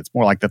hate so that it's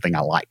more like the thing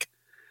I like?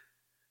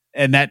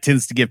 And that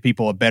tends to give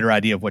people a better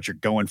idea of what you're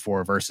going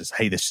for versus,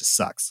 hey, this just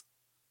sucks.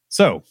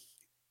 So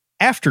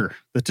after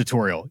the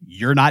tutorial,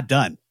 you're not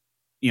done.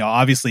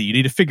 Obviously you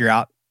need to figure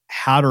out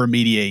how to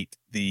remediate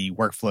the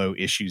workflow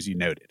issues you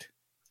noted.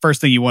 First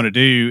thing you want to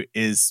do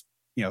is,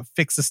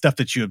 fix the stuff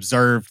that you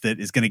observe that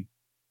is going to,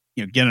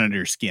 get under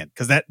your skin,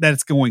 because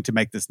that's going to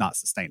make this not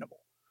sustainable.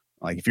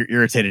 Like if you're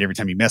irritated every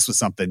time you mess with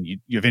something, you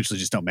eventually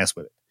just don't mess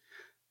with it.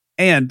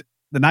 And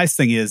the nice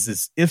thing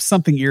is if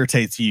something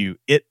irritates you,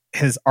 it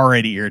has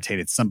already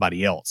irritated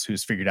somebody else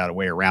who's figured out a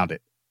way around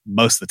it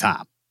most of the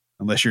time,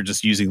 unless you're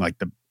just using like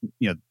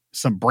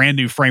some brand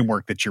new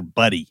framework that your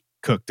buddy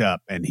cooked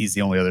up and he's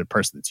the only other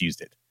person that's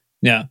used it.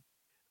 Yeah.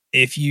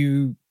 If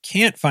you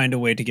can't find a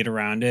way to get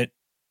around it,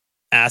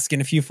 ask in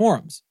a few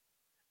forums.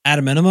 At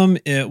a minimum,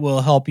 it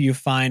will help you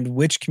find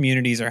which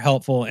communities are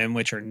helpful and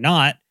which are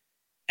not,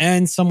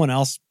 and someone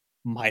else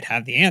might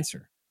have the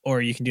answer.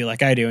 Or you can do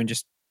like I do and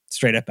just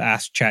straight up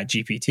ask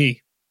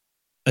ChatGPT,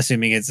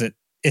 assuming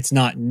it's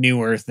not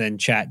newer than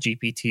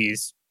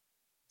ChatGPT's.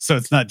 So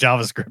it's not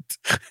JavaScript.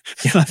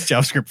 It's not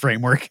JavaScript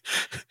framework.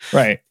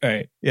 Right.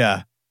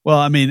 Yeah. Well,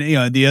 I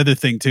mean, the other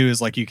thing too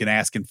is like you can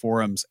ask in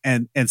forums,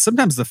 and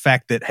sometimes the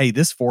fact that, hey,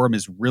 this forum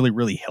is really,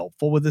 really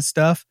helpful with this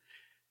stuff,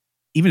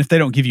 even if they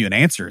don't give you an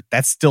answer,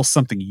 that's still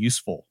something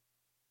useful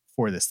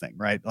for this thing,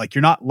 right? Like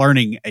you're not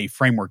learning a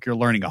framework, you're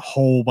learning a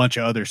whole bunch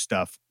of other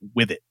stuff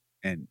with it.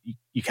 And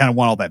you kind of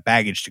want all that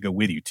baggage to go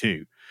with you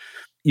too.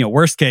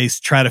 Worst case,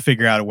 try to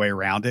figure out a way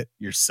around it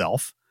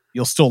yourself.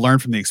 You'll still learn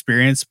from the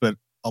experience, but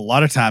a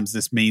lot of times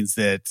this means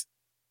that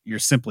you're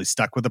simply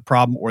stuck with a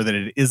problem, or that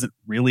it isn't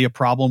really a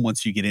problem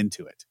once you get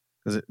into it.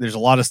 Because there's a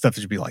lot of stuff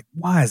that you'd be like,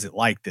 why is it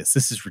like this?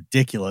 This is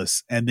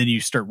ridiculous. And then you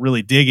start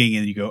really digging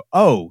and you go,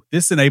 oh,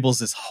 this enables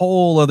this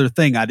whole other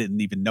thing I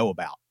didn't even know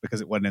about because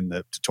it wasn't in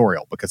the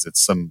tutorial, because it's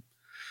some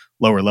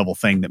lower level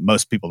thing that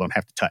most people don't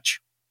have to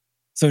touch.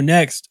 So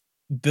next,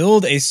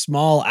 build a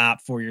small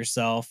app for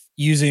yourself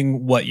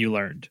using what you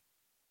learned.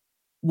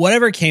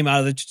 Whatever came out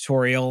of the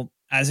tutorial,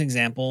 as an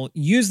example,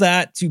 use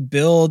that to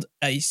build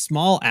a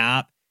small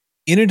app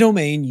in a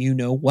domain you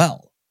know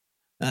well.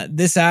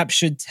 This app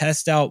should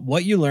test out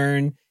what you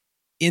learn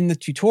in the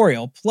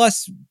tutorial,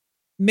 plus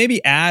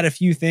maybe add a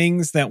few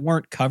things that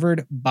weren't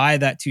covered by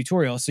that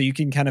tutorial so you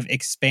can kind of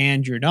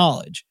expand your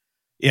knowledge.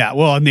 Yeah,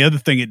 well, and the other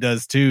thing it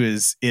does too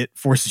is it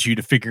forces you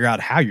to figure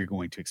out how you're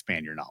going to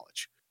expand your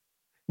knowledge.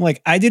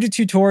 Like I did a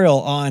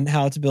tutorial on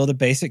how to build a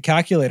basic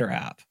calculator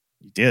app.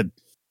 You did.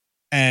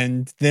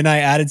 And then I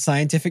added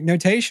scientific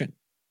notation.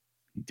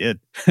 You did.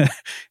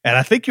 And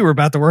I think you were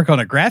about to work on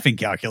a graphing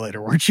calculator,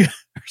 weren't you?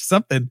 Or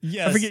something.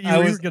 Yes. I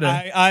forget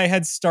I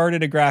had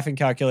started a graphing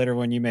calculator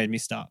when you made me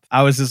stop.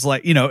 I was just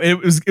like,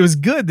 it was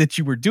good that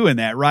you were doing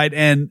that, right?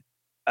 And,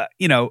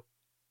 you don't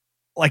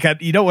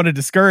want to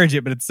discourage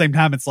it, but at the same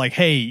time, it's like,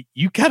 hey,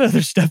 you got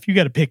other stuff you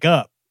got to pick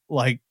up.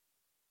 Like,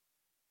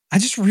 I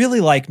just really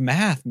like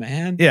math,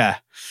 man. Yeah.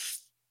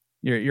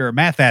 You're a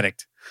math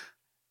addict.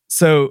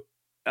 So,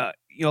 a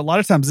lot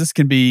of times this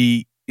can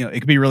be, it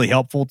can be really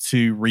helpful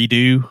to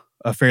redo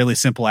a fairly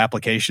simple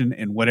application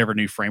in whatever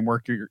new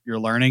framework you're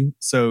learning.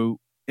 So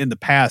in the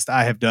past,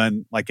 I have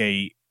done like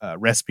a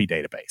recipe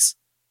database,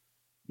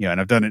 and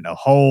I've done it in a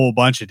whole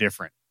bunch of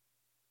different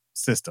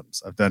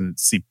systems. I've done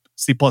C++,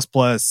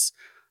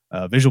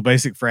 Visual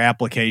Basic for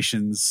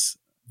applications,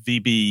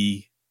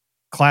 VB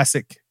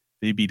Classic,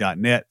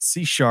 VB.NET,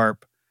 C#,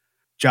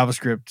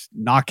 JavaScript,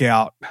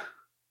 Knockout,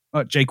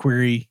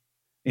 jQuery.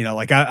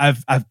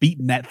 I've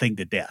beaten that thing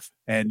to death.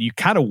 And you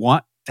kind of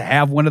want to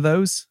have one of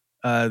those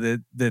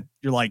that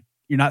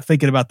you're not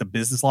thinking about the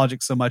business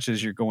logic so much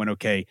as you're going,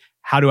 okay,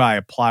 how do I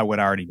apply what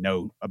I already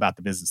know about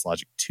the business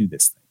logic to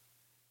this thing?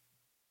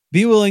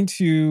 Be willing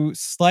to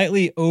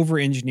slightly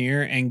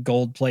over-engineer and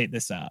gold plate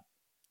this app.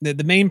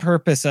 The main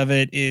purpose of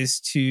it is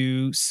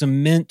to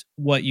cement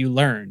what you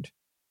learned.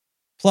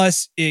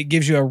 Plus, it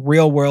gives you a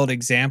real-world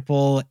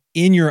example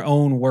in your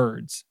own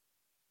words.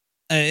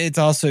 It's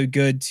also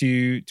good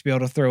to be able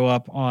to throw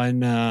up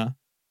on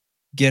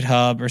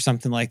GitHub or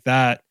something like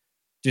that,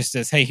 just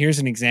as, hey, here's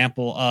an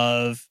example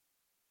of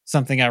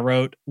something I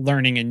wrote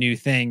learning a new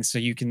thing, so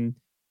you can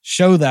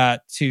show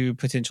that to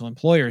potential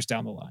employers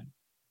down the line.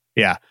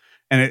 Yeah.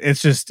 And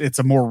it's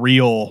a more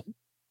real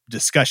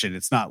discussion.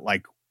 It's not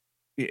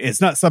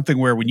something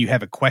where when you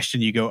have a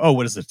question, you go, oh,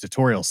 what does the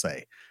tutorial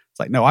say? It's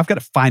like, no, I've got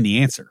to find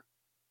the answer,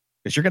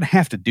 because you're going to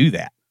have to do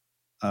that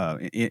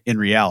in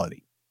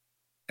reality.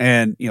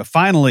 And,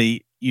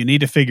 finally, you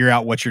need to figure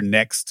out what your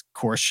next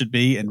course should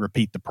be and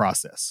repeat the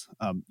process.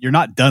 You're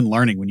not done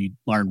learning when you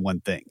learn one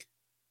thing.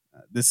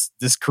 This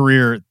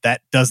career,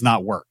 that does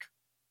not work.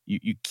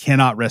 You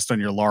cannot rest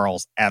on your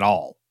laurels at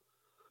all.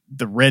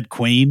 The Red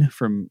Queen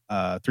from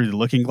Through the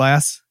Looking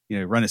Glass,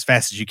 run as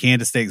fast as you can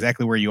to stay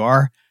exactly where you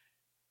are.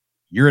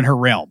 You're in her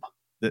realm.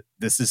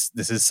 This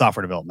is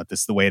software development.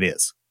 This is the way it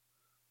is.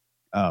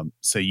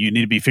 So you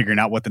need to be figuring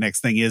out what the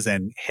next thing is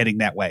and heading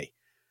that way.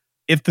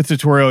 If the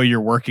tutorial you're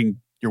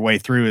working your way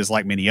through is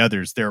like many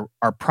others, there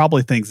are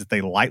probably things that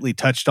they lightly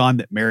touched on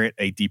that merit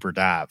a deeper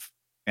dive.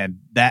 And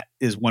that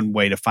is one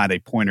way to find a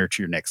pointer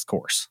to your next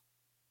course.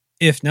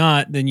 If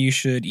not, then you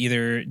should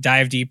either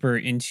dive deeper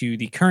into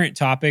the current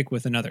topic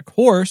with another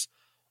course,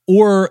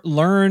 or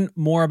learn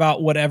more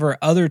about whatever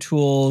other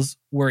tools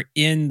were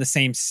in the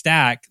same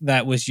stack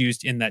that was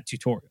used in that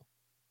tutorial.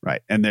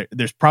 Right. And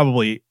there's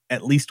probably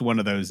at least one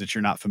of those that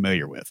you're not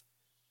familiar with.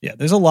 Yeah,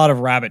 there's a lot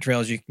of rabbit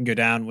trails you can go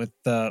down with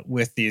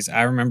these.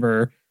 I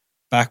remember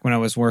back when I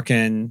was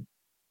working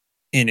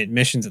in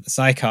admissions at the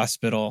psych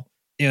hospital,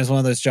 it was one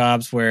of those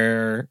jobs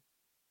where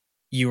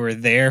you were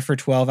there for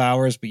 12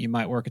 hours, but you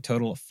might work a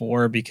total of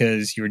 4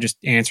 because you were just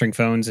answering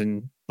phones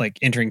and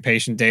entering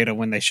patient data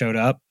when they showed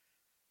up.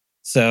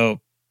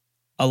 So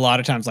a lot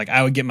of times,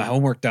 I would get my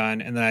homework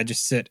done and then I'd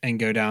just sit and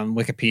go down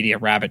Wikipedia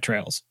rabbit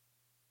trails.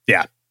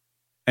 Yeah.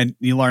 And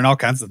you learn all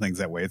kinds of things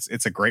that way.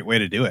 It's a great way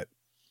to do it.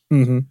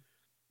 Mm-hmm.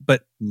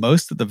 But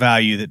most of the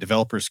value that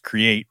developers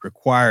create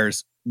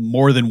requires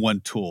more than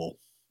one tool.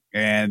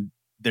 And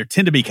there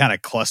tend to be kind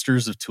of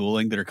clusters of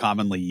tooling that are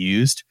commonly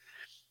used.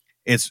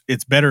 It's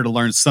better to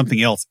learn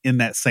something else in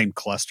that same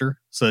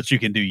cluster so that you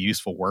can do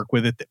useful work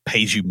with it that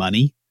pays you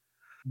money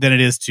than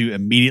it is to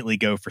immediately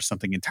go for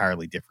something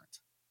entirely different.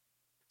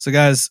 So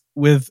guys,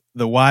 with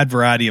the wide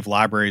variety of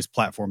libraries,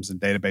 platforms,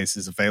 and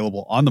databases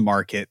available on the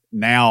market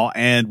now,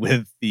 and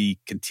with the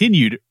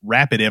continued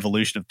rapid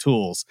evolution of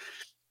tools,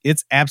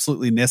 it's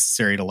absolutely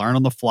necessary to learn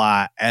on the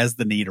fly as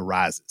the need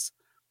arises.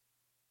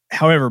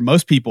 However,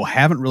 most people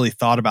haven't really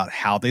thought about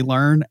how they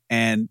learn,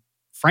 and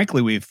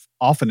frankly, we've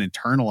often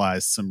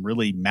internalized some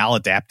really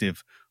maladaptive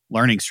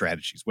learning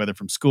strategies, whether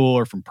from school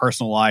or from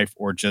personal life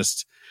or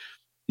just,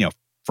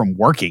 from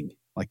working.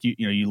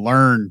 You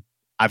learn,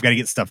 I've got to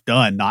get stuff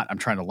done, not I'm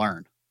trying to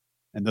learn.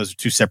 And those are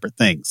two separate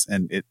things.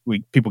 And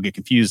people get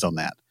confused on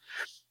that.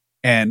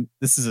 And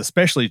this is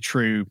especially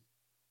true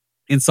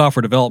in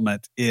software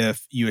development.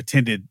 If you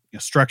attended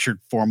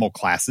structured formal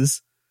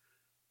classes,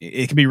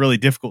 it can be really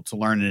difficult to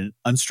learn in an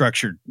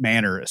unstructured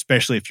manner,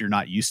 especially if you're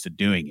not used to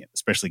doing it,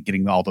 especially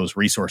getting all those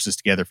resources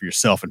together for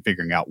yourself and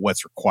figuring out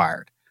what's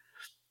required.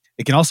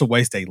 It can also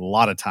waste a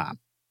lot of time.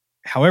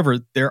 However,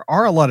 there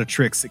are a lot of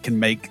tricks that can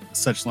make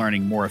such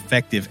learning more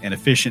effective and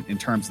efficient in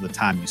terms of the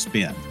time you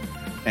spend.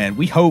 And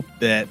we hope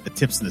that the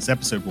tips in this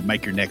episode will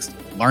make your next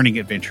learning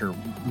adventure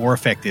more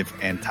effective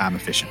and time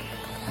efficient.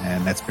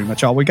 And that's pretty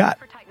much all we got.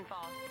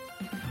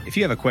 If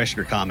you have a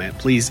question or comment,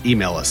 please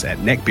email us at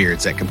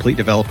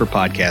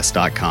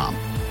neckbeards@CompleteDeveloperPodcast.com.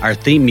 Our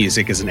theme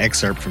music is an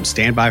excerpt from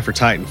Stand By for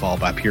Titanfall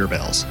by Pure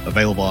Bells,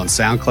 available on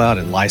SoundCloud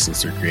and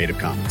licensed through Creative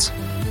Commons.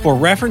 For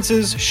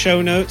references,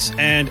 show notes,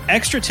 and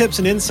extra tips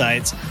and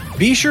insights,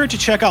 be sure to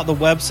check out the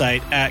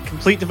website at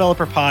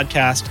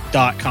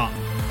CompleteDeveloperPodcast.com.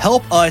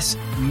 Help us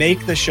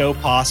make the show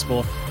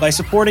possible by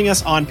supporting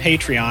us on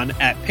Patreon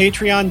at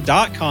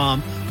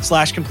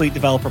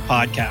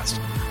patreon.com/CompleteDeveloperPodcast.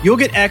 You'll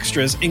get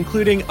extras,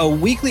 including a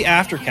weekly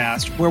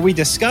aftercast where we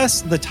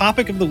discuss the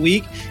topic of the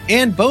week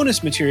and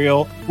bonus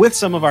material with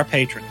some of our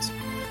patrons.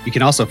 You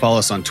can also follow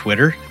us on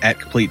Twitter at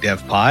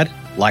CompleteDevPod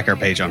like our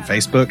page on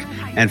Facebook,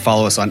 and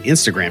follow us on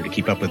Instagram to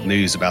keep up with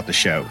news about the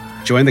show.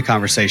 Join the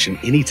conversation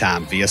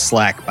anytime via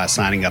Slack by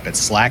signing up at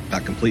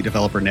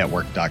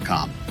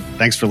slack.completedevelopernetwork.com.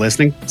 Thanks for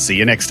listening. See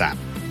you next time.